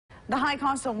The high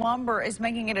cost of lumber is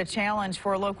making it a challenge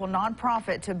for a local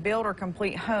nonprofit to build or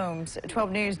complete homes.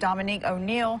 12 News' Dominique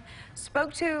O'Neill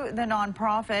spoke to the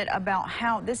nonprofit about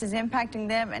how this is impacting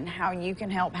them and how you can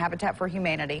help Habitat for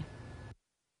Humanity.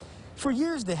 For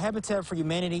years, the Habitat for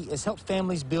Humanity has helped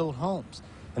families build homes.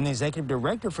 And the executive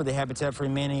director for the Habitat for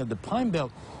Humanity of the Pine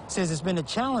Belt says it's been a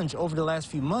challenge over the last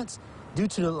few months due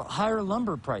to the higher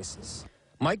lumber prices.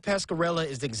 Mike Pascarella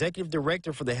is the executive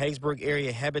director for the Hattiesburg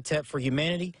area Habitat for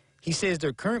Humanity. He says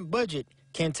their current budget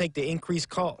can't take the increased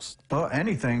cost. Well,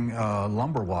 anything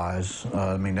lumber-wise,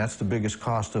 I mean, that's the biggest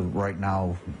cost of right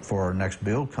now for our next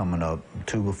build coming up.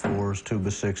 2x4s,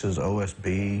 2x6s,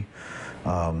 OSB.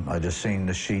 I just seen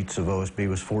the sheets of OSB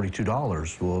was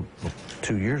 $42. Well,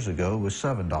 2 years ago it was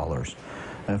 $7.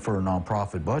 And for a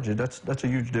nonprofit budget, that's a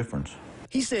huge difference.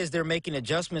 He says they're making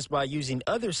adjustments by using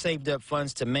other saved-up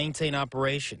funds to maintain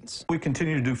operations. We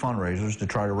continue to do fundraisers to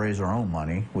try to raise our own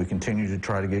money. We continue to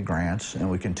try to get grants, and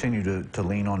we continue to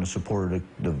lean on the support of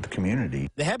the community.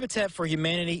 The Habitat for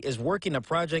Humanity is working a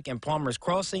project in Palmer's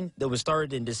Crossing that was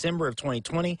started in December of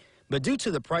 2020, but due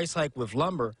to the price hike with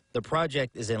lumber, the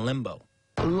project is in limbo.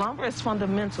 Lumber is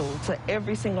fundamental to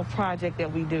every single project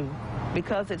that we do.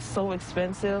 Because it's so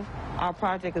expensive, our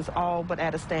project is all but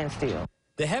at a standstill.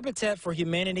 The Habitat for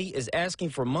Humanity is asking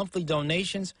for monthly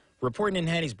donations. Reporting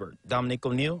in Hattiesburg, Dominique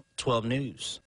O'Neill, 12 News.